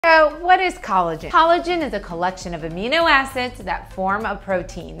So what is collagen? Collagen is a collection of amino acids that form a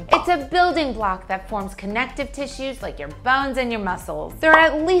protein. It's a building block that forms connective tissues like your bones and your muscles. There are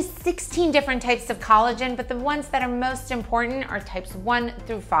at least 16 different types of collagen, but the ones that are most important are types 1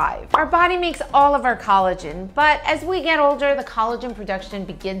 through 5. Our body makes all of our collagen, but as we get older, the collagen production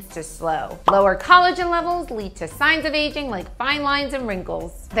begins to slow. Lower collagen levels lead to signs of aging like fine lines and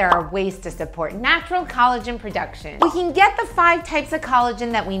wrinkles. There are ways to support natural collagen production. We can get the 5 types of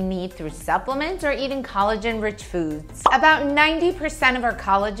collagen that we need through supplements or eating collagen-rich foods. About 90% of our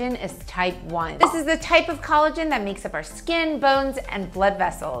collagen is type 1. This is the type of collagen that makes up our skin, bones, and blood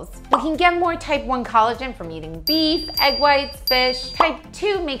vessels. We can get more type 1 collagen from eating beef, egg whites, fish. Type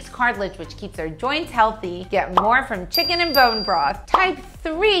 2 makes cartilage, which keeps our joints healthy. Get more from chicken and bone broth. Type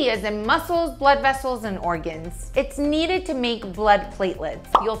 3 is in muscles, blood vessels, and organs. It's needed to make blood platelets.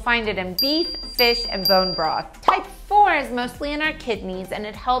 You'll find it in beef, fish, and bone broth. Type 4 is mostly in our kidneys, and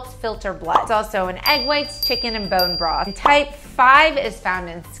it helps filter blood. It's also in egg whites, chicken, and bone broth. And type 5 is found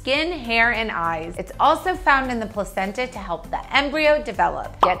in skin, hair, and eyes. It's also found in the placenta to help the embryo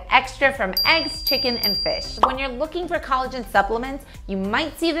develop. Get extra from eggs, chicken, and fish. When you're looking for collagen supplements, you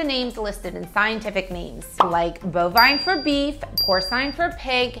might see the names listed in scientific names, like bovine for beef, porcine for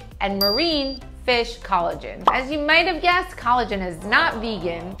pig, and marine fish collagen. As you might have guessed, collagen is not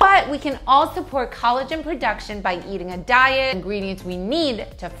vegan, but we can all support collagen production by eating a diet, ingredients we need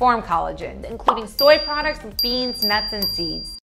to form collagen, including soy products, beans, nuts, and seeds.